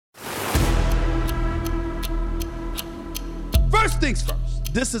things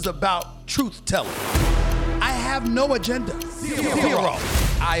first. This is about truth telling. I have no agenda. Zero.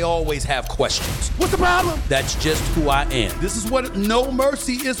 I always have questions. What's the problem? That's just who I am. This is what No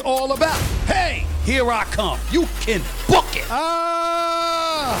Mercy is all about. Hey, here I come. You can book it.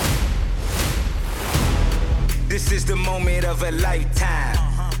 This is the moment of a lifetime.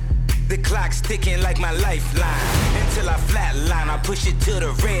 The clock's ticking like my lifeline. Until I flatline, I push it to the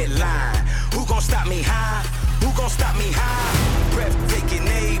red line. Who gon' stop me high? Who gon' stop me high? Breathtaking,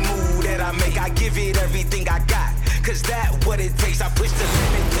 a move that I make. I give it everything I got. Cause that what it takes. I push the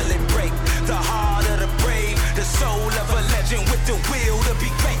limit till it break. The heart of the brave. The soul of a legend with the will to be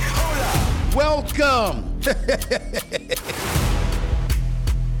great. Hold up. Welcome.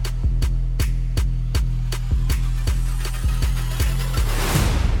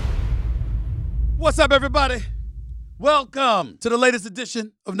 What's up, everybody? Welcome to the latest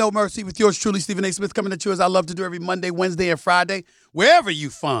edition of No Mercy with yours truly, Stephen A. Smith, coming at you as I love to do every Monday, Wednesday, and Friday, wherever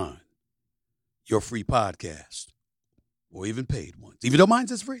you find your free podcast, or even paid ones. Even though mine's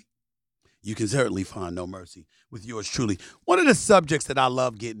is free, you can certainly find No Mercy with yours truly. One of the subjects that I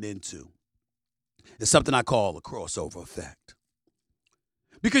love getting into is something I call the crossover effect.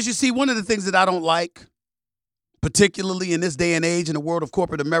 Because you see, one of the things that I don't like, particularly in this day and age in the world of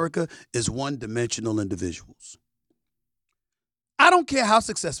corporate America, is one-dimensional individuals. I don't care how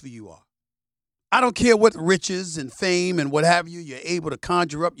successful you are. I don't care what riches and fame and what have you're able to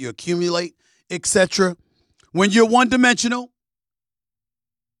conjure up, you accumulate, etc. When you're one-dimensional,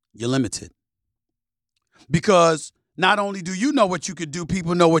 you're limited. Because not only do you know what you can do,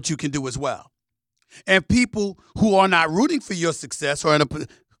 people know what you can do as well. And people who are not rooting for your success or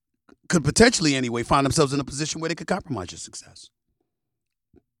could potentially anyway find themselves in a position where they could compromise your success.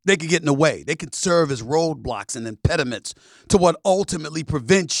 They could get in the way. They could serve as roadblocks and impediments to what ultimately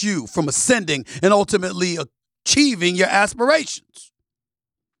prevents you from ascending and ultimately achieving your aspirations.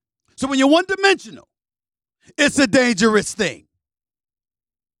 So when you're one-dimensional, it's a dangerous thing.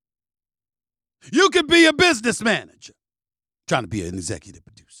 You could be a business manager trying to be an executive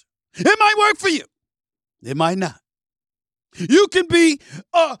producer. It might work for you. It might not. You can be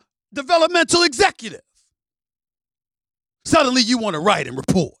a developmental executive. Suddenly you want to write and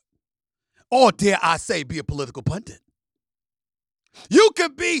report. Or dare I say, be a political pundit. You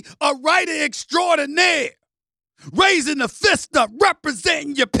could be a writer extraordinaire, raising the fist up,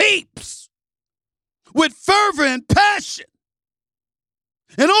 representing your peeps with fervor and passion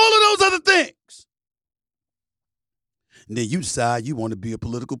and all of those other things. And then you decide you want to be a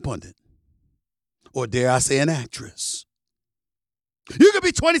political pundit. Or dare I say, an actress. You could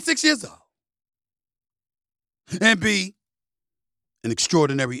be 26 years old and be an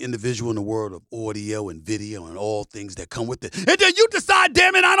extraordinary individual in the world of audio and video and all things that come with it. And then you decide,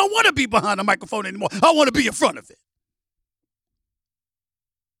 damn it, I don't want to be behind the microphone anymore. I want to be in front of it.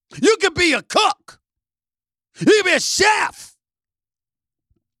 You could be a cook. You could be a chef.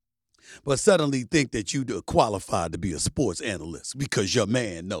 But suddenly think that you're qualified to be a sports analyst because your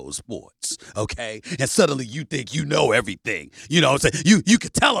man knows sports, okay? And suddenly you think you know everything. You know what I'm saying? You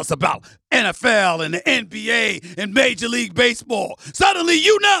could tell us about NFL and the NBA and Major League Baseball. Suddenly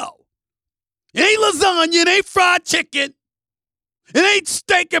you know. It ain't lasagna, it ain't fried chicken. It ain't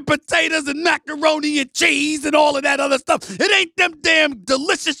steak and potatoes and macaroni and cheese and all of that other stuff. It ain't them damn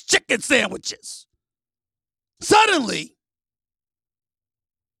delicious chicken sandwiches. Suddenly,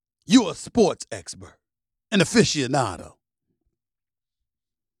 you're a sports expert, an aficionado.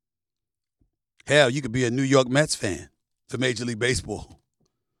 Hell, you could be a New York Mets fan for Major League Baseball.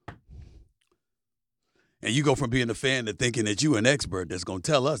 And you go from being a fan to thinking that you're an expert that's going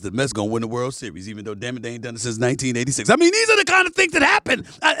to tell us that Mets going to win the World Series, even though, damn it, they ain't done it since 1986. I mean, these are the kind of things that happen,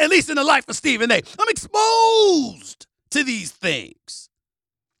 at least in the life of Stephen A. I'm exposed to these things.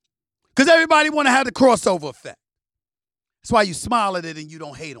 Because everybody want to have the crossover effect. That's why you smile at it and you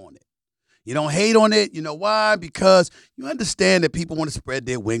don't hate on it. You don't hate on it. You know why? Because you understand that people want to spread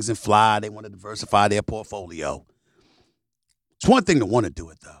their wings and fly. They want to diversify their portfolio. It's one thing to want to do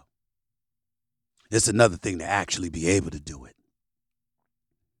it, though. It's another thing to actually be able to do it.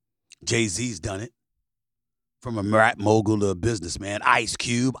 Jay-Z's done it. From a rap mogul to a businessman. Ice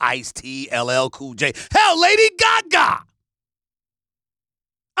Cube, Ice-T, LL Cool J. Hell, Lady Gaga.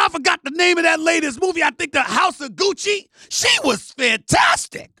 I forgot the name of that latest movie. I think The House of Gucci. She was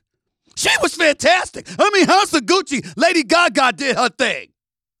fantastic. She was fantastic. I mean, House of Gucci, Lady Gaga did her thing.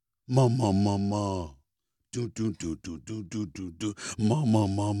 Ma. Do.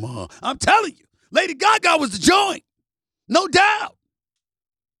 Ma. I'm telling you, Lady Gaga was the joint. No doubt.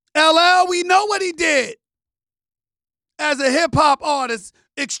 LL, we know what he did. As a hip-hop artist,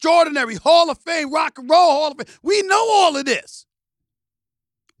 extraordinary, Hall of Fame, Rock and Roll Hall of Fame. We know all of this.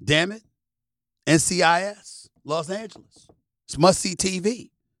 Damn it. NCIS, Los Angeles. It's must-see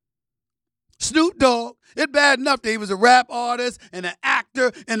TV. Snoop Dogg, it's bad enough that he was a rap artist and an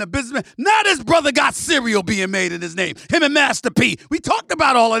actor and a businessman. Now this brother got cereal being made in his name. Him and Master P. We talked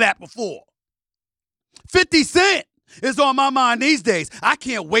about all of that before. 50 Cent is on my mind these days. I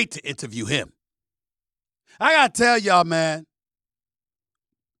can't wait to interview him. I got to tell y'all, man.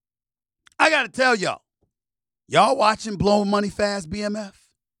 Y'all watching Blowing Money Fast BMF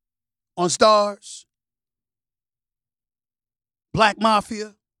on Stars? Black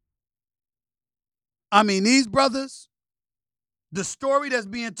Mafia? I mean, these brothers, the story that's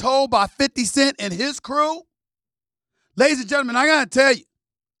being told by 50 Cent and his crew, ladies and gentlemen, I got to tell you,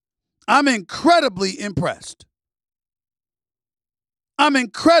 I'm incredibly impressed.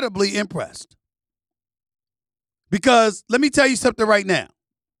 Because let me tell you something right now.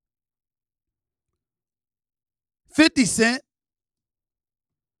 50 Cent,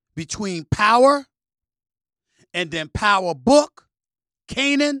 between Power and then Power Book,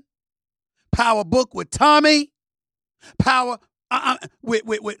 Kanan, Power Book with Tommy, Power with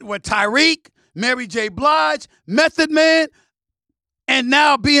Tyreek, Mary J. Blige, Method Man, and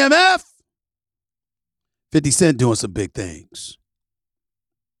now BMF. 50 Cent doing some big things.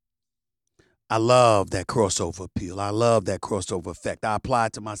 I love that crossover appeal. I love that crossover effect. I apply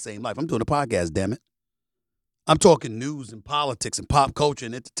it to my same life. I'm doing a podcast, damn it. I'm talking news and politics and pop culture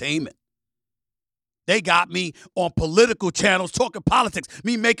and entertainment. They got me on political channels talking politics,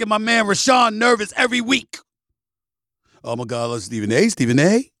 me making my man Rashawn nervous every week. Oh, my God, look, Stephen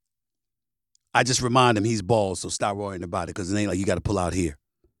A. I just remind him he's bald, so stop worrying about it because it ain't like you got to pull out here.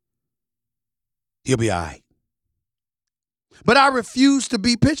 He'll be all right. But I refuse to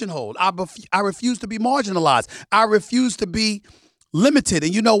be pigeonholed. I refuse to be marginalized. I refuse to be limited.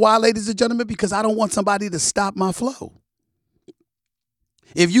 And you know why, ladies and gentlemen? Because I don't want somebody to stop my flow.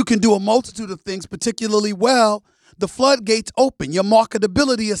 If you can do a multitude of things particularly well, the floodgates open. Your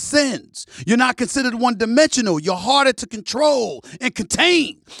marketability ascends. You're not considered one-dimensional. You're harder to control and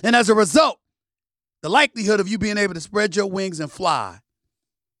contain. And as a result, the likelihood of you being able to spread your wings and fly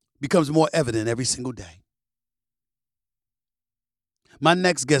becomes more evident every single day. My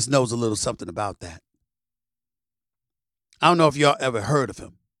next guest knows a little something about that. I don't know if y'all ever heard of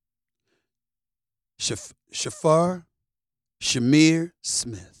him. Shamir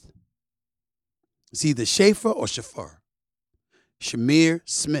Smith. It's either Schaefer or Shafar. Shamir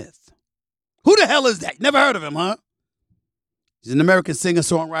Smith. Who the hell is that? Never heard of him, huh? He's an American singer,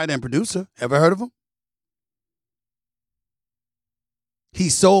 songwriter, and producer. Ever heard of him? He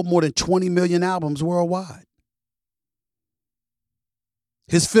sold more than 20 million albums worldwide.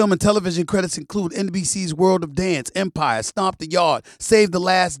 His film and television credits include NBC's World of Dance, Empire, Stomp the Yard, Save the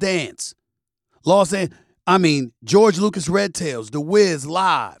Last Dance, George Lucas Red Tails, The Wiz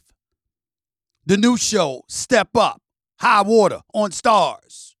Live, the new show, Step Up, High Water, on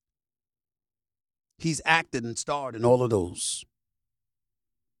Stars. He's acted and starred in all of those.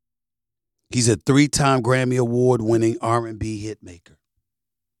 He's a 3-time Grammy Award-winning R&B hitmaker.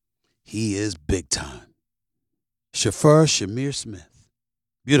 He is big time. Shamir Smith.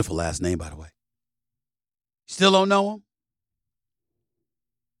 Beautiful last name, by the way. Still don't know him?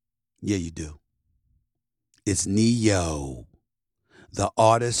 Yeah, you do. It's Neo, the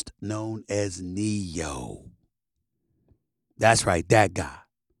artist known as Neo. That's right, that guy.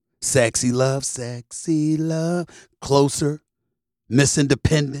 Sexy Love, Closer, Miss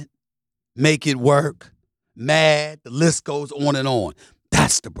Independent, Make It Work, Mad, the list goes on and on.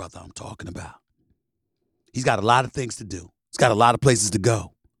 That's the brother I'm talking about. He's got a lot of things to do. He's got a lot of places to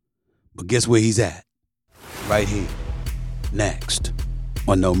go. But guess where he's at? Right here. Next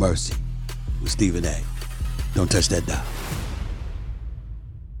on No Mercy with Stephen A. Don't touch that dial.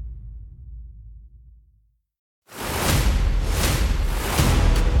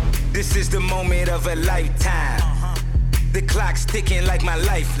 This is the moment of a lifetime. The clock's ticking like my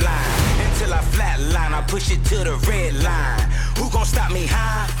lifeline. Until I flatline, I push it to the red line. Who gon' stop me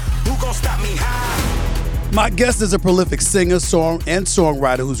high? Who gon' stop me high? My guest is a prolific singer,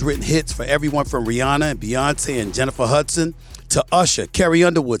 songwriter who's written hits for everyone from Rihanna and Beyonce and Jennifer Hudson to Usher, Carrie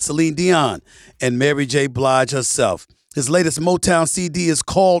Underwood, Celine Dion, and Mary J. Blige herself. His latest Motown CD is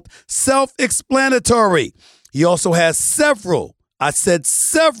called Self-Explanatory. He also has several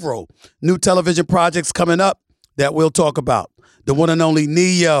new television projects coming up that we'll talk about. The one and only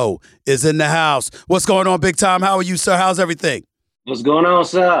Neo is in the house. What's going on, big time? How are you, sir? How's everything? What's going on,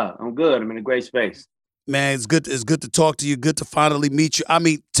 sir? I'm good. I'm in a great space. Man, it's good to talk to you. Good to finally meet you. I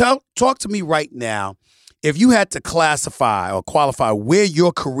mean, talk to me right now. If you had to classify or qualify where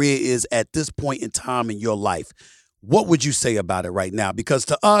your career is at this point in time in your life, what would you say about it right now? Because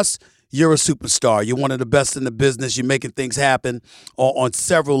to us, you're a superstar. You're one of the best in the business. You're making things happen on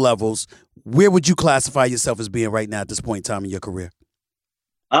several levels. Where would you classify yourself as being right now at this point in time in your career?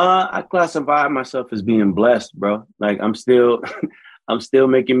 I classify myself as being blessed, bro. Like I'm still, I'm still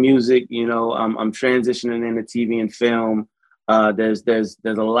making music. You know, I'm transitioning into TV and film. There's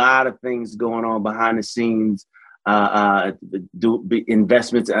a lot of things going on behind the scenes.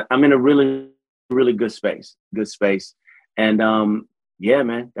 Investments. I'm in a really, really good space. And yeah,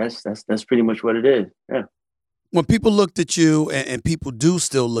 man, that's pretty much what it is. Yeah. When people looked at you, and people do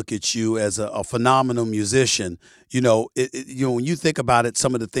still look at you as a phenomenal musician, you know, when you think about it,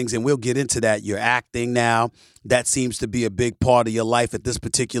 some of the things, and we'll get into that. You're acting now. That seems to be a big part of your life at this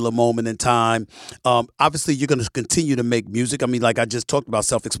particular moment in time. Obviously, you're going to continue to make music. I mean, like I just talked about,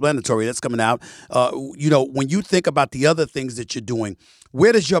 self-explanatory. That's coming out. You know, when you think about the other things that you're doing,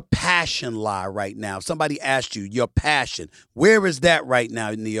 where does your passion lie right now? If somebody asked you your passion, where is that right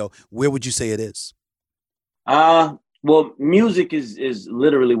now, Neo? Where would you say it is? Well, music is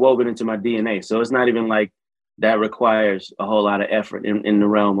literally woven into my DNA. So it's not even like that requires a whole lot of effort in the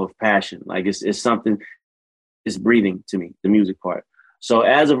realm of passion. Like it's something, it's breathing to me, the music part. So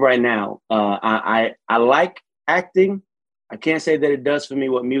as of right now, I like acting. I can't say that it does for me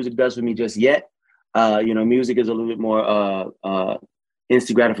what music does for me just yet. You know, music is a little bit more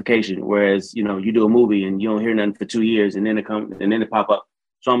instant gratification, whereas, you know, you do a movie and you don't hear nothing for 2 years and then it pop up.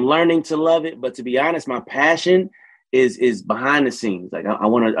 So I'm learning to love it, but to be honest, my passion is behind the scenes. Like I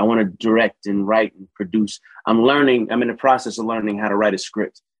want to direct and write and produce. I'm in the process of learning how to write a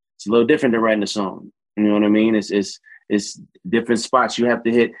script. It's a little different than writing a song. You know what I mean? It's different spots you have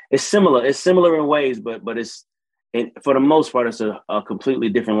to hit. It's similar in ways, but for the most part, it's a completely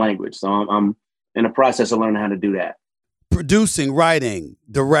different language. So I'm in the process of learning how to do that. Producing, writing,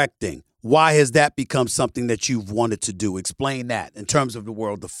 directing. Why has that become something that you've wanted to do? Explain that in terms of the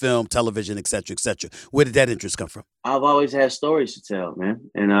world, the film, television, et cetera, et cetera. Where did that interest come from? I've always had stories to tell,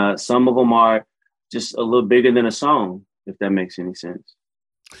 man. And some of them are just a little bigger than a song, if that makes any sense.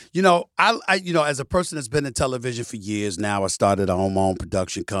 You know, I as a person that's been in television for years now, I started my own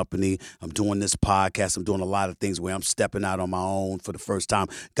production company. I'm doing this podcast. I'm doing a lot of things where I'm stepping out on my own for the first time.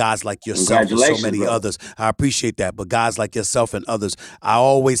 Guys like yourself and so many others. I appreciate that. But guys like yourself and others, I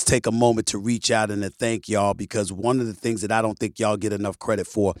always take a moment to reach out and to thank y'all, because one of the things that I don't think y'all get enough credit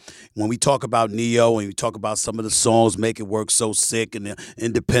for, when we talk about Neo and we talk about some of the songs, Make It Work, So Sick, and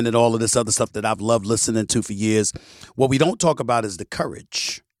Independent, all of this other stuff that I've loved listening to for years, what we don't talk about is the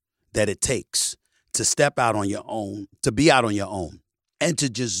courage that it takes to step out on your own, to be out on your own, and to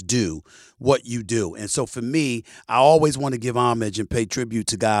just do what you do. And so for me, I always want to give homage and pay tribute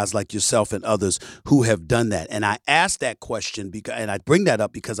to guys like yourself and others who have done that. And I ask that question and I bring that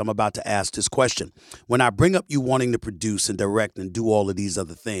up because I'm about to ask this question. When I bring up you wanting to produce and direct and do all of these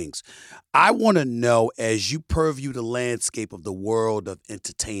other things, I want to know, as you purview the landscape of the world of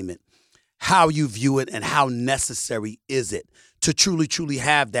entertainment, how you view it and how necessary is it to truly, truly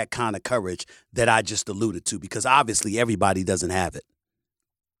have that kind of courage that I just alluded to, because obviously everybody doesn't have it.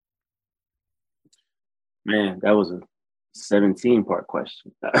 Man, that was a 17-part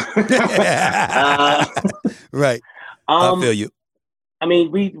question. Right. I feel you. I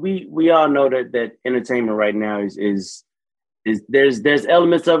mean, we all know that entertainment right now is there's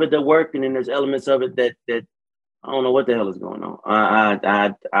elements of it that work, and then there's elements of it that I don't know what the hell is going on.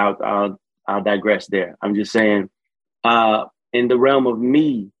 I'll digress there. I'm just saying, in the realm of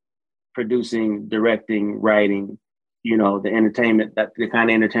me producing, directing, writing, you know, the entertainment, that the kind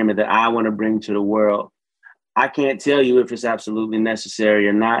of entertainment that I want to bring to the world, I can't tell you if it's absolutely necessary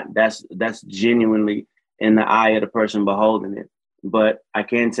or not. That's genuinely in the eye of the person beholding it. But I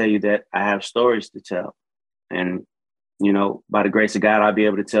can tell you that I have stories to tell. And, you know, by the grace of God, I'll be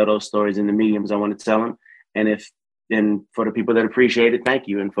able to tell those stories in the mediums I want to tell them. And for the people that appreciate it, thank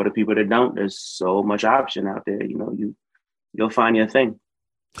you. And for the people that don't, there's so much option out there. You know, you'll find your thing.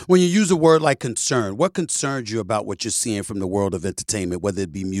 When you use a word like concern, what concerns you about what you're seeing from the world of entertainment, whether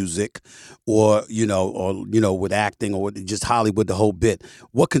it be music or with acting or just Hollywood, the whole bit?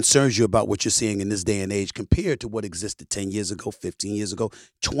 What concerns you about what you're seeing in this day and age compared to what existed 10 years ago, 15 years ago,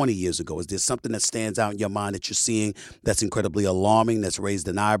 20 years ago? Is there something that stands out in your mind that you're seeing that's incredibly alarming, that's raised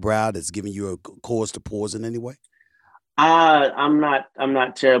an eyebrow, that's giving you a cause to pause in any way? I'm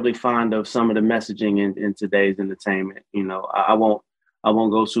not terribly fond of some of the messaging in today's entertainment. You know, I won't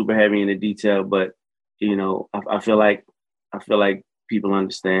go super heavy into detail, but you know, I feel like people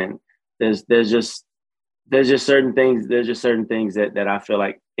understand. There's just certain things. There's just certain things that I feel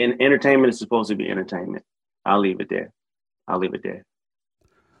like entertainment is supposed to be entertainment. I'll leave it there.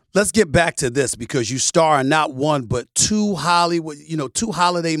 let's get back to this because you star in not one but two Hollywood, two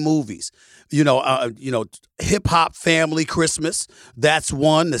holiday movies. Hip Hop Family Christmas, that's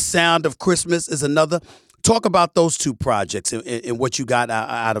one. The Sound of Christmas is another. Talk about those two projects and what you got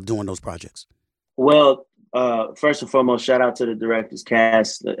out of doing those projects. Well, first and foremost, shout out to the directors,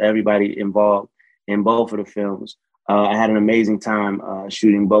 cast, everybody involved in both of the films. I had an amazing time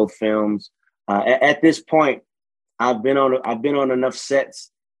shooting both films. At this point, I've been on enough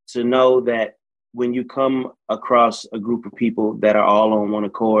sets to know that when you come across a group of people that are all on one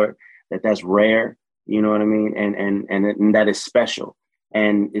accord, that's rare. You know what I mean? And that is special.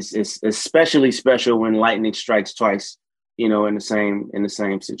 And it's especially special when lightning strikes twice, in the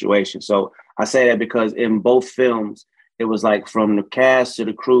same situation. So I say that because in both films, it was like from the cast to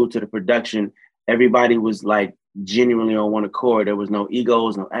the crew to the production, everybody was like genuinely on one accord. There was no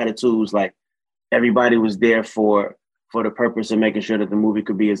egos, no attitudes. Like everybody was there for the purpose of making sure that the movie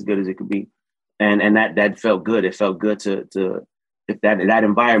could be as good as it could be. And that felt good. It felt good to if that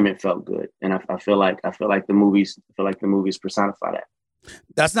environment felt good. And I feel like the movies personify that.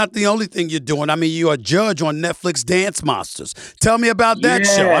 That's not the only thing you're doing. I mean, you're a judge on Netflix Dance Monsters. Tell me about that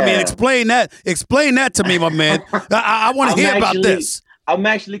show. I mean, explain that to me, my man. I want to hear about this. I'm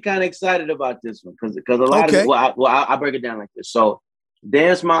actually kind of excited about this one because a lot of I break it down like this. So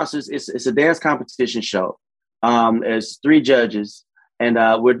Dance Monsters, it's a dance competition show. There's 3 judges, and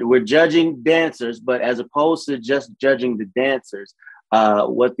we're judging dancers, but as opposed to just judging the dancers,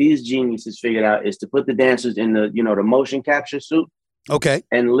 what these geniuses figured out is to put the dancers in the motion capture suit. Okay.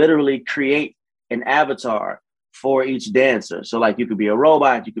 And literally create an avatar for each dancer. So like you could be a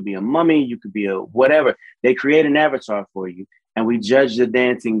robot, you could be a mummy, you could be a whatever. They create an avatar for you. And we judge the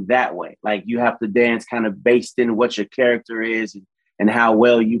dancing that way. Like you have to dance kind of based in what your character is and how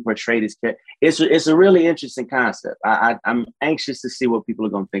well you portray this character. It's a really interesting concept. I'm anxious to see what people are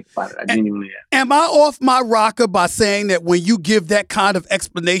going to think about it. I genuinely am. Am I off my rocker by saying that when you give that kind of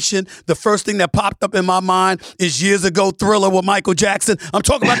explanation, the first thing that popped up in my mind is years ago Thriller with Michael Jackson? I'm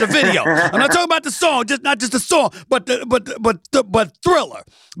talking about the video. I'm not talking about the song, not just the song, but Thriller,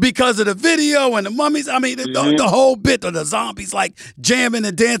 because of the video and the mummies. I mean, the whole bit of the zombies like jamming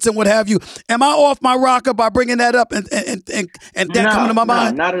and dancing, what have you. Am I off my rocker by bringing that up and that coming to my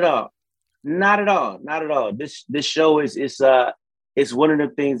mind? Not at all. Not at all. This show is it's one of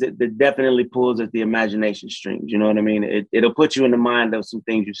the things that definitely pulls at the imagination strings. You know what I mean? It'll put you in the mind of some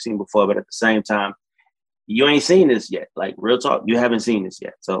things you've seen before, but at the same time, you ain't seen this yet. Like real talk, you haven't seen this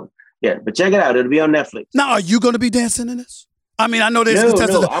yet. So yeah, but check it out. It'll be on Netflix. Now, are you going to be dancing in this? I mean, I know there's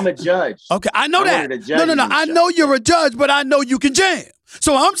no. I'm a judge. Okay, I know that. No. I know you're a judge, but I know you can jam.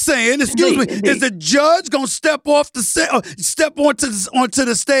 So I'm saying, excuse me, is the judge gonna step onto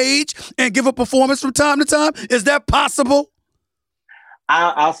the stage and give a performance from time to time? Is that possible?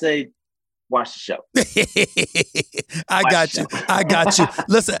 I'll say, watch the show. I got you.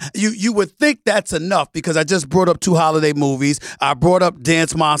 Listen, you would think that's enough because I just brought up 2 holiday movies. I brought up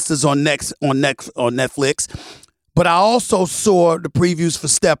Dance Monsters on Netflix. But I also saw the previews for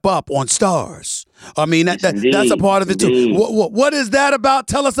Step Up on Stars. I mean, that's a part of it too. What is that about?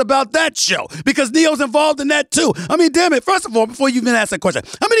 Tell us about that show. Because Neo's involved in that too. I mean, damn it. First of all, before you even ask that question,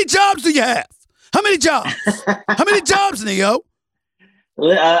 how many jobs do you have? How many jobs? How many jobs, Neo?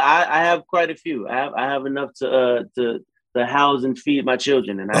 I have quite a few. I have enough to house and feed my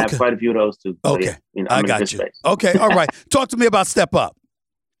children, and I have quite a few of those too. So, okay, yeah, I got you. Space. Okay, all right. Talk to me about Step Up.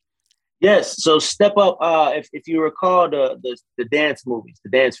 Yes. So Step Up, if you recall the dance movies, the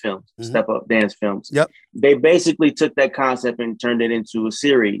dance films, Step Up dance films. Yep. They basically took that concept and turned it into a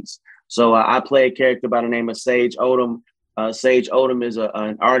series. So I play a character by the name of Sage Odom. Sage Odom is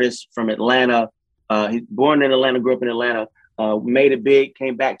an artist from Atlanta. He's born in Atlanta, grew up in Atlanta, made it big,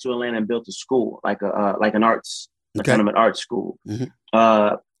 came back to Atlanta and built a school, like an arts, kind of an art school.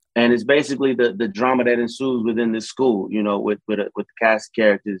 Mm-hmm. And it's basically the drama that ensues within this school, with the cast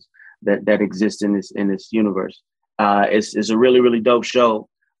characters that exist in this universe. It's a really, really dope show.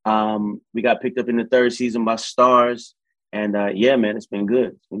 We got picked up in the 3rd season by Stars, and yeah, man, it's been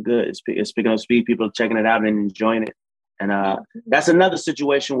good. It's been good. It's picking up speed. People are checking it out and enjoying it. And that's another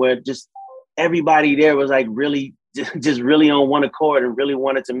situation where just everybody there was like really, just really on one accord and really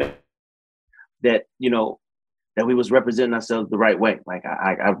wanted to make that, that we was representing ourselves the right way. Like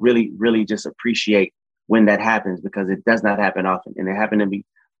I really, really just appreciate when that happens because it does not happen often, and it happened to me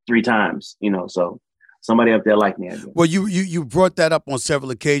 3 times, so somebody up there like me. Well, you brought that up on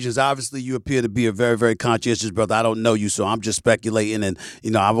several occasions. Obviously, you appear to be a very, very conscientious brother. I don't know you, so I'm just speculating. And,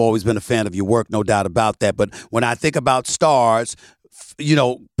 I've always been a fan of your work, no doubt about that. But when I think about Stars,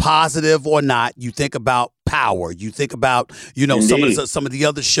 positive or not, you think about Power. You think about, some of the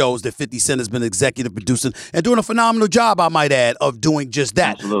other shows that 50 Cent has been executive producing and doing a phenomenal job, I might add, of doing just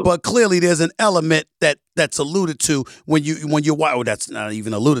that. Absolutely. But clearly there's an element that's alluded to when you're that's not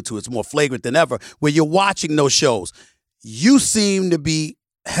even alluded to, it's more flagrant than ever, when you're watching those shows. You seem to be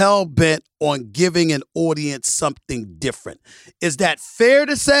hell-bent on giving an audience something different. Is that fair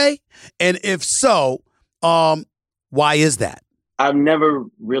to say? And if so, why is that? I've never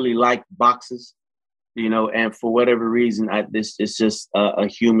really liked boxes, and for whatever reason, it's just a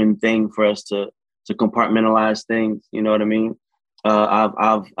human thing for us to compartmentalize things. You know what I mean?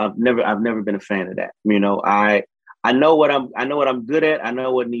 I've never been a fan of that. I know what I'm good at. I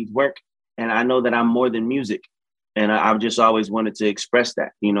know what needs work, and I know that I'm more than music. And I've just always wanted to express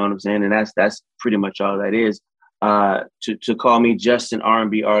that. You know what I'm saying? And that's pretty much all that is. To call me just an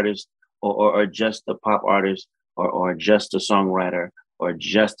R&B artist or just a pop artist or just a songwriter or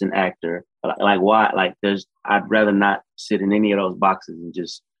just an actor, like why? Like I'd rather not sit in any of those boxes and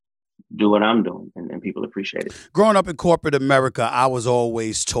just do what I'm doing, and people appreciate it. Growing up in corporate America, I was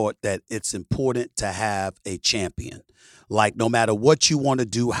always taught that it's important to have a champion. Like no matter what you want to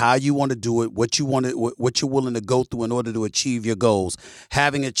do, how you want to do it, what you're willing to go through in order to achieve your goals,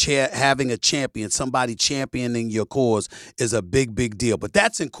 having a champion, somebody championing your cause is a big, big deal. But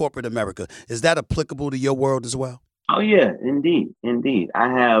that's in corporate America. Is that applicable to your world as well? Oh yeah, indeed. I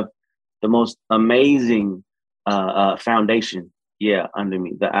have the most amazing foundation, under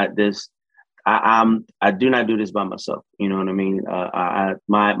me. I do not do this by myself. You know what I mean?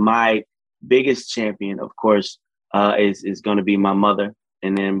 My biggest champion, of course, is going to be my mother,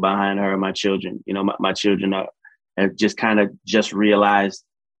 and then behind her, my children. My children have just kind of just realized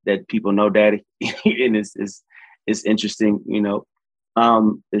that people know daddy, and it's interesting.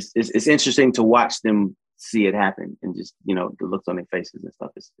 It's interesting to watch them see it happen, and just the looks on their faces and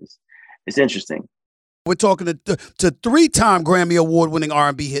stuff. It's interesting. We're talking to three-time Grammy Award-winning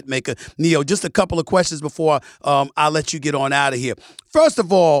R&B hitmaker Ne-Yo. Just a couple of questions before I let you get on out of here. First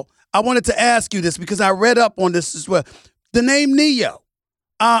of all, I wanted to ask you this because I read up on this as well. The name Ne-Yo.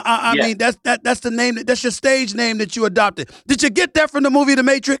 I mean, that's the name. That's your stage name that you adopted. Did you get that from the movie The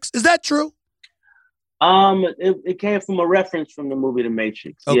Matrix? Is that true? It came from a reference from the movie The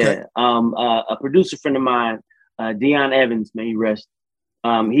Matrix. Okay. Yeah. A producer friend of mine, Dion Evans, may he rest.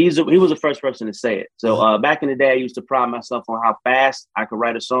 He was the first person to say it. So back in the day, I used to pride myself on how fast I could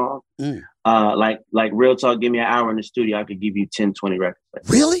write a song. Like real talk, give me an hour in the studio, I could give you 10, 20 records.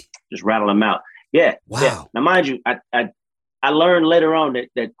 Really? Just rattle them out. Yeah. Wow. Yeah. Now, mind you, I learned later on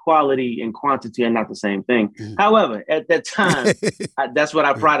that quality and quantity are not the same thing. However, at that time, that's what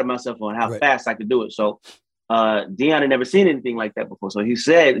I prided myself on, how fast I could do it. So Dion had never seen anything like that before. So he's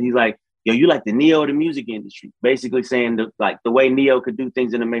like, yo, you like the Ne-Yo of the music industry, basically saying the way Ne-Yo could do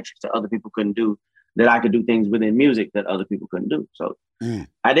things in the Matrix that other people couldn't do, that I could do things within music that other people couldn't do. So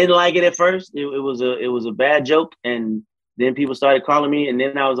I didn't like it at first. It was a bad joke. And then people started calling me. And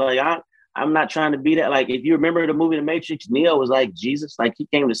then I was like, I'm not trying to be that. Like, if you remember the movie The Matrix, Ne-Yo was like Jesus, like he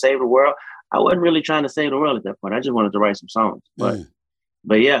came to save the world. I wasn't really trying to save the world at that point. I just wanted to write some songs.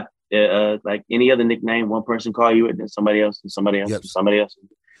 But yeah, like any other nickname, one person call you it, then somebody else, and somebody else, and somebody else.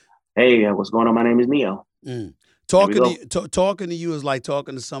 Hey, what's going on? My name is Ne-Yo. Talking to you is like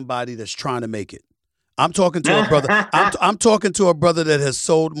talking to somebody that's trying to make it. I'm talking to a brother. I'm talking to a brother that has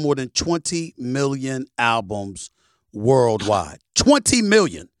sold more than 20 million albums worldwide. 20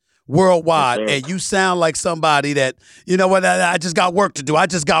 million worldwide. Yes, and you sound like somebody that, you know what, I just got work to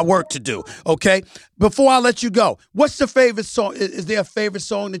do. Okay? Before I let you go, what's your favorite song? Is there a favorite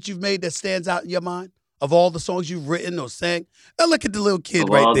song that you've made that stands out in your mind? Of all the songs you've written or sang? Oh, look at the little kid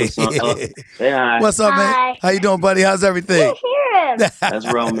right there. Say hi. What's up, man? How you doing, buddy? How's everything?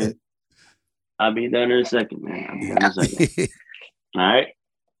 That's Roman. I'll be done in a second, man. All right.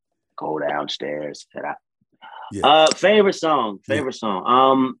 Go downstairs. Favorite song.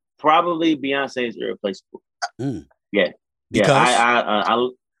 Probably Beyonce's Irreplaceable. Yeah. Because? Yeah.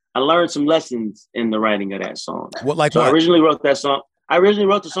 I learned some lessons in the writing of that song. What? I originally wrote that song. I originally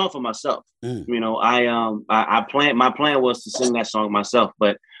wrote the song for myself. My plan was to sing that song myself.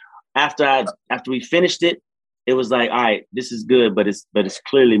 But after we finished it, it was like, all right, this is good, but it's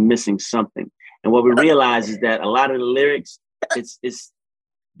clearly missing something. And what we realized is that a lot of the lyrics, it's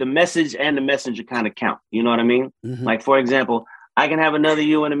the message and the messenger kind of count. You know what I mean? Mm-hmm. Like, for example, I can have another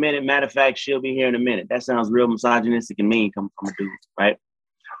you in a minute. Matter of fact, she'll be here in a minute. That sounds real misogynistic and mean coming from a dude, right?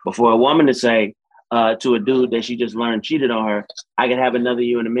 But for a woman to say, to a dude that she just learned cheated on her, I can have another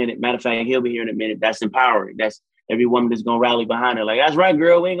you in a minute. Matter of fact, he'll be here in a minute. That's empowering. That's every woman that's going to rally behind her. Like, that's right,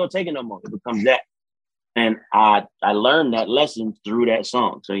 girl. We ain't going to take it no more. It becomes that. And I learned that lesson through that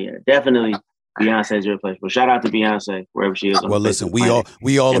song. So yeah, definitely Beyonce is irreplaceable. Shout out to Beyonce wherever she is. Well, listen, we all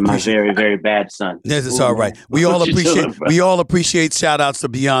appreciate my very, very bad son. This is all right. We all appreciate shout outs to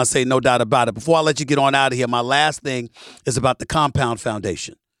Beyonce, no doubt about it. Before I let you get on out of here, my last thing is about the Compound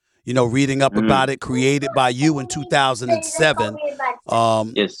Foundation. You know, reading up about it, created by you in 2007.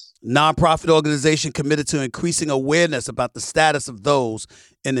 Yes. Nonprofit organization committed to increasing awareness about the status of those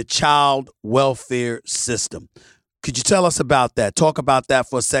in the child welfare system. Could you tell us about that? Talk about that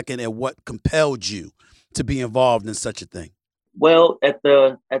for a second and what compelled you to be involved in such a thing. Well, at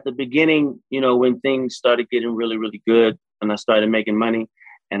the beginning, you know, when things started getting really, really good and I started making money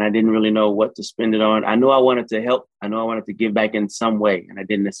and I didn't really know what to spend it on, I knew I wanted to help. I knew I wanted to give back in some way, and I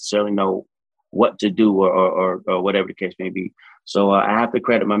didn't necessarily know what to do or whatever the case may be. So I have to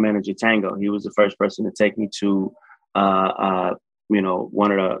credit my manager, Tango. He was the first person to take me to, you know,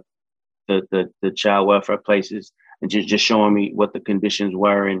 one of the child welfare places and just showing me what the conditions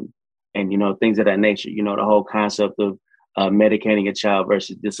were and, you know, things of that nature. You know, the whole concept of medicating a child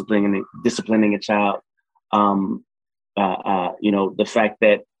versus disciplining a child. You know, the fact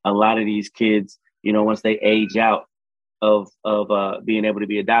that a lot of these kids, you know, once they age out of being able to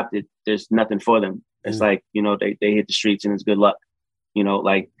be adopted, there's nothing for them. It's like, you know, they hit the streets and it's good luck, you know,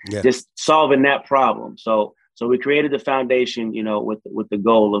 like just solving that problem. So we created the foundation, you know, with the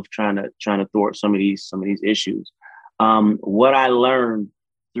goal of trying to thwart some of these issues. What I learned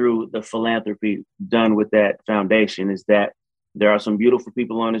through the philanthropy done with that foundation is that there are some beautiful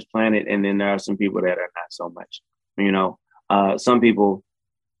people on this planet, and then there are some people that are not so much. You know, some people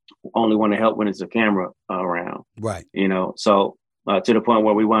only want to help when it's a camera around, right? You know, so to the point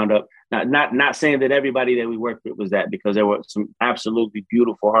where we wound up not saying that everybody that we worked with was that, because there were some absolutely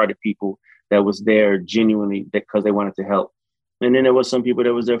beautiful hearted people that was there genuinely because they wanted to help, and then there was some people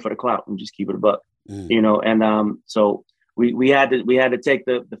that was there for the clout and just keep it a buck, you know, and so we had to take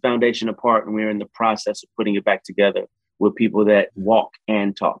the foundation apart, and we're in the process of putting it back together with people that walk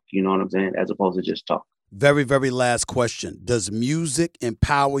and talk, you know what I'm saying, as opposed to just talk. Very, very last question. Does music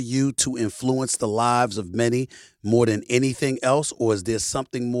empower you to influence the lives of many more than anything else? Or is there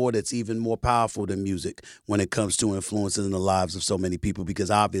something more that's even more powerful than music when it comes to influencing the lives of so many people?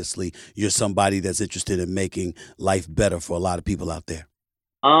 Because obviously you're somebody that's interested in making life better for a lot of people out there.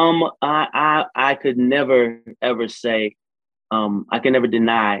 I could never, ever say, I can never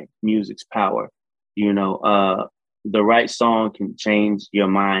deny music's power. You know, the right song can change your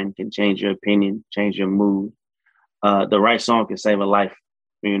mind, can change your opinion, change your mood. The right song can save a life,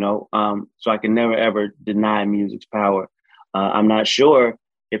 you know? So I can never, ever deny music's power. I'm not sure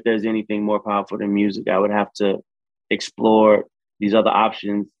if there's anything more powerful than music. I would have to explore these other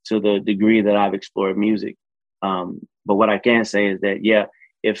options to the degree that I've explored music. But what I can say is that,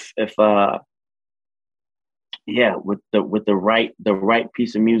 with the right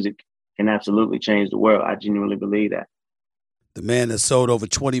piece of music can absolutely change the world. I genuinely believe that. The man has sold over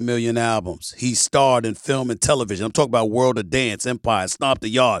 20 million albums. He starred in film and television. I'm talking about World of Dance, Empire, Stomp the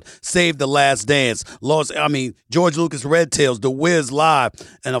Yard, Save the Last Dance, George Lucas, Red Tails, The Wiz Live,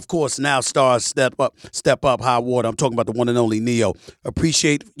 and of course now stars Step Up, High Water. I'm talking about the one and only Neo.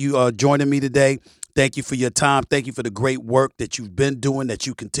 Appreciate you joining me today. Thank you for your time. Thank you for the great work that you've been doing, that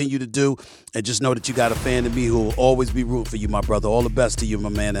you continue to do. And just know that you got a fan in me who will always be rooting for you, my brother. All the best to you, my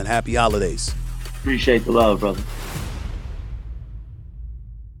man, and happy holidays. Appreciate the love, brother.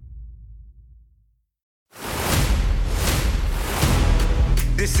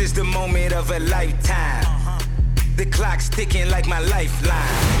 This is the moment of a lifetime. The clock's ticking like my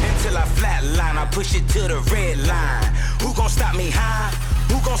lifeline. Until I flatline, I push it to the red line. Who gon' stop me high?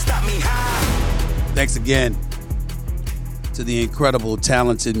 Who gon' stop me high? Thanks again to the incredible,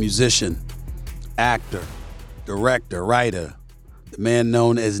 talented musician, actor, director, writer, the man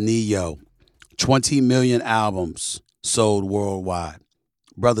known as Neo. 20 million albums sold worldwide.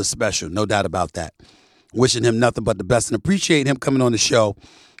 Brother special, no doubt about that. Wishing him nothing but the best and appreciate him coming on the show,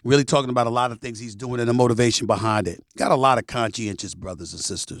 really talking about a lot of things he's doing and the motivation behind it. Got a lot of conscientious brothers and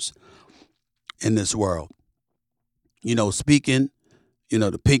sisters in this world. You know, speaking, you know,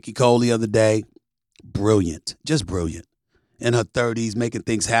 the Pinky Cole the other day, brilliant, just brilliant. In her 30s, making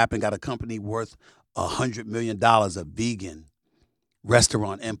things happen, got a company worth $100 million, a vegan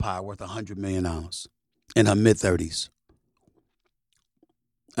restaurant empire worth $100 million in her mid-30s.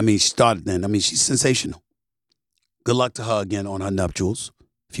 I mean, she started then. I mean, she's sensational. Good luck to her again on her nuptials,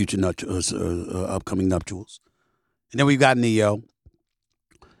 upcoming nuptials. And then we've got Neo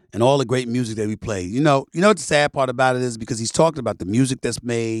and all the great music that we play. You know what the sad part about it is? Because he's talking about the music that's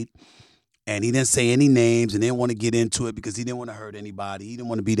made, and he didn't say any names and didn't want to get into it because he didn't want to hurt anybody. He didn't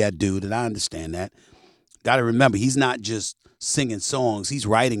want to be that dude, and I understand that. Got to remember, he's not just singing songs. He's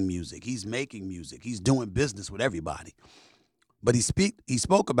writing music. He's making music. He's doing business with everybody. But he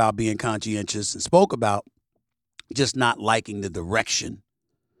spoke about being conscientious and spoke about just not liking the direction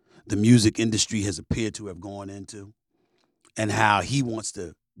the music industry has appeared to have gone into and how he wants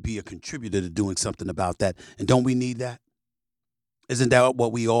to be a contributor to doing something about that. And don't we need that? Isn't that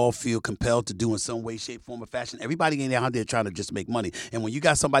what we all feel compelled to do in some way, shape, form, or fashion? Everybody ain't out there trying to just make money. And when you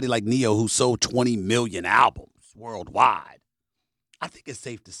got somebody like Neo who sold 20 million albums worldwide, I think it's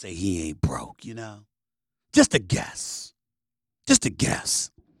safe to say he ain't broke, you know? Just a guess. Just a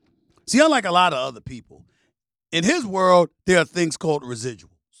guess. See, unlike a lot of other people, in his world, there are things called residuals.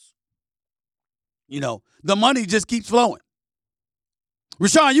 You know, the money just keeps flowing.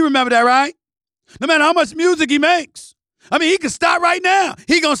 Rashawn, you remember that, right? No matter how much music he makes. I mean, he could stop right now.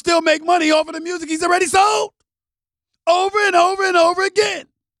 He gonna still make money off of the music he's already sold. Over and over and over again.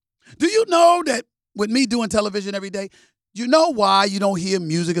 Do you know that with me doing television every day, you know why you don't hear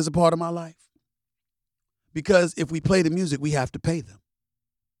music as a part of my life? Because if we play the music, we have to pay them.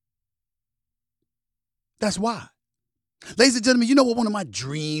 That's why. Ladies and gentlemen, you know what one of my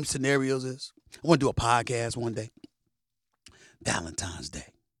dream scenarios is? I want to do a podcast one day. Valentine's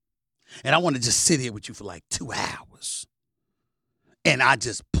Day. And I want to just sit here with you for like 2 hours. And I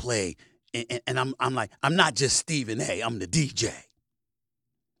just play. And I'm like, I'm not just Stephen A. I'm the DJ.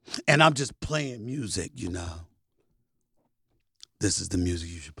 And I'm just playing music, you know. This is the music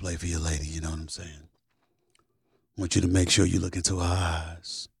you should play for your lady, you know what I'm saying? I want you to make sure you look into her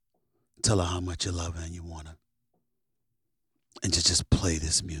eyes. Tell her how much you love her and you want her. And just play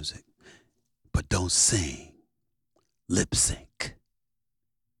this music. But don't sing. Lip sync.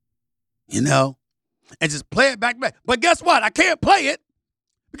 You know? And just play it back to back. But guess what? I can't play it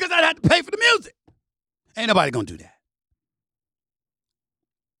because I'd have to pay for the music. Ain't nobody gonna do that.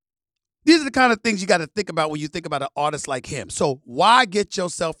 These are the kind of things you got to think about when you think about an artist like him. So why get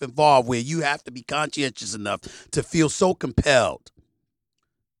yourself involved where you have to be conscientious enough to feel so compelled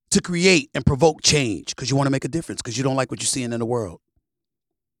to create and provoke change because you want to make a difference, because you don't like what you're seeing in the world?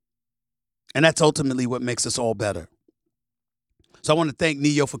 And that's ultimately what makes us all better. So I want to thank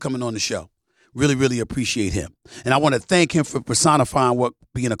Neo for coming on the show. Really, really appreciate him. And I want to thank him for personifying what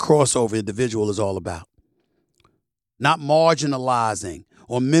being a crossover individual is all about. Not marginalizing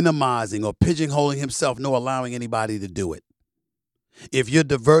or minimizing or pigeonholing himself, nor allowing anybody to do it. If you're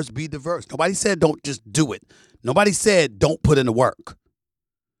diverse, be diverse. Nobody said don't just do it. Nobody said don't put in the work.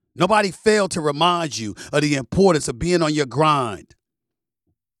 Nobody failed to remind you of the importance of being on your grind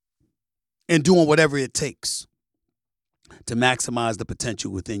and doing whatever it takes to maximize the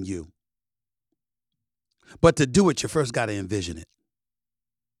potential within you. But to do it, you first got to envision it.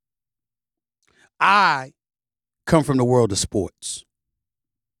 I come from the world of sports.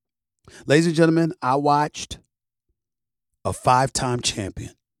 Ladies and gentlemen, I watched a 5-time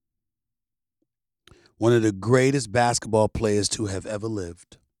champion, one of the greatest basketball players to have ever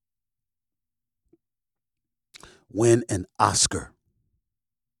lived, win an Oscar.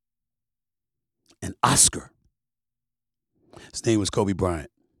 An Oscar. His name was Kobe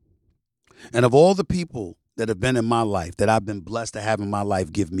Bryant. And of all the people that have been in my life, that I've been blessed to have in my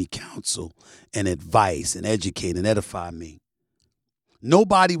life give me counsel and advice and educate and edify me,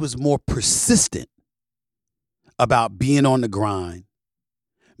 nobody was more persistent about being on the grind,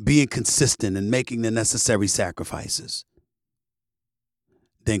 being consistent, and making the necessary sacrifices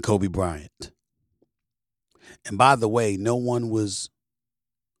than Kobe Bryant. And by the way, no one was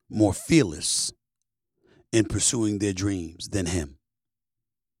more fearless in pursuing their dreams than him.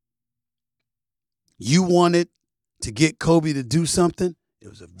 You wanted to get Kobe to do something, it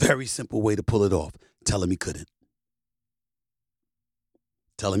was a very simple way to pull it off. Tell him he couldn't.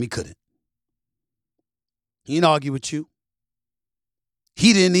 Tell him he couldn't. He didn't argue with you.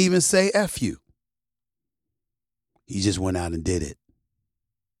 He didn't even say F you. He just went out and did it.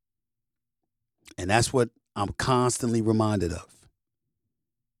 And that's what I'm constantly reminded of.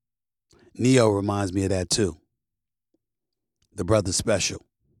 Neo reminds me of that too. The brother's special.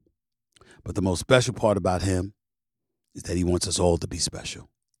 But the most special part about him is that he wants us all to be special.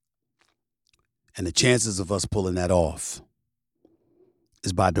 And the chances of us pulling that off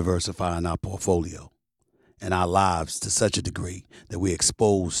is by diversifying our portfolio and our lives to such a degree that we're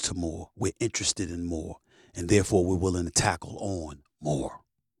exposed to more, we're interested in more, and therefore we're willing to tackle on more.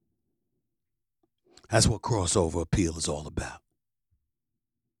 That's what crossover appeal is all about.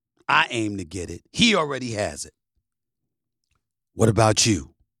 I aim to get it. He already has it. What about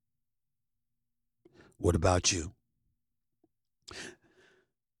you? What about you?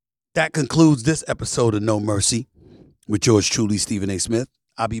 That concludes this episode of No Mercy with yours truly, Stephen A. Smith.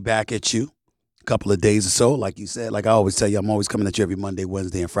 I'll be back at you couple of days or so, like you said. Like I always tell you, I'm always coming at you every Monday,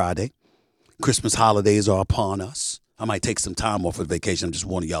 Wednesday, and Friday. Christmas holidays are upon us. I might take some time off for vacation. I'm just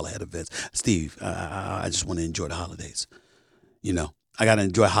warning y'all ahead of this. Steve, I just want to enjoy the holidays. You know, I got to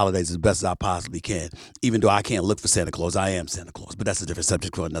enjoy holidays as best as I possibly can. Even though I can't look for Santa Claus, I am Santa Claus. But that's a different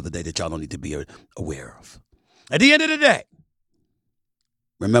subject for another day that y'all don't need to be aware of. At the end of the day,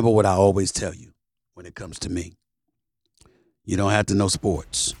 remember what I always tell you when it comes to me. You don't have to know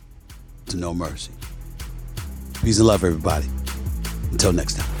sports to know mercy. Peace and love, everybody. Until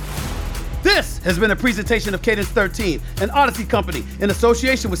next time. This has been a presentation of Cadence 13, an Odyssey company in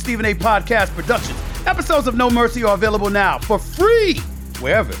association with Stephen A. Podcast Productions. Episodes of No Mercy are available now for free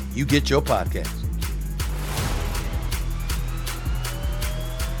wherever you get your podcasts.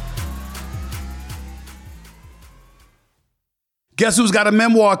 Guess who's got a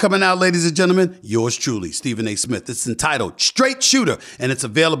memoir coming out, ladies and gentlemen? Yours truly, Stephen A. Smith. It's entitled Straight Shooter, and it's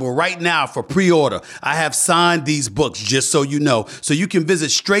available right now for pre-order. I have signed these books, just so you know. So you can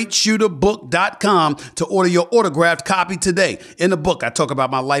visit straightshooterbook.com to order your autographed copy today. In the book, I talk about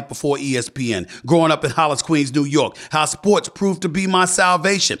my life before ESPN, growing up in Hollis, Queens, New York, how sports proved to be my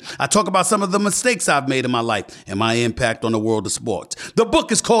salvation. I talk about some of the mistakes I've made in my life and my impact on the world of sports. The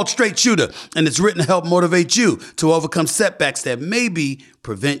book is called Straight Shooter, and it's written to help motivate you to overcome setbacks that maybe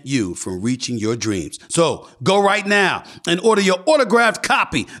prevent you from reaching your dreams. So go right now and order your autographed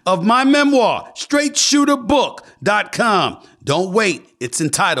copy of my memoir, straightshooterbook.com. Don't wait. It's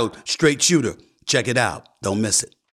entitled Straight Shooter. Check it out. Don't miss it.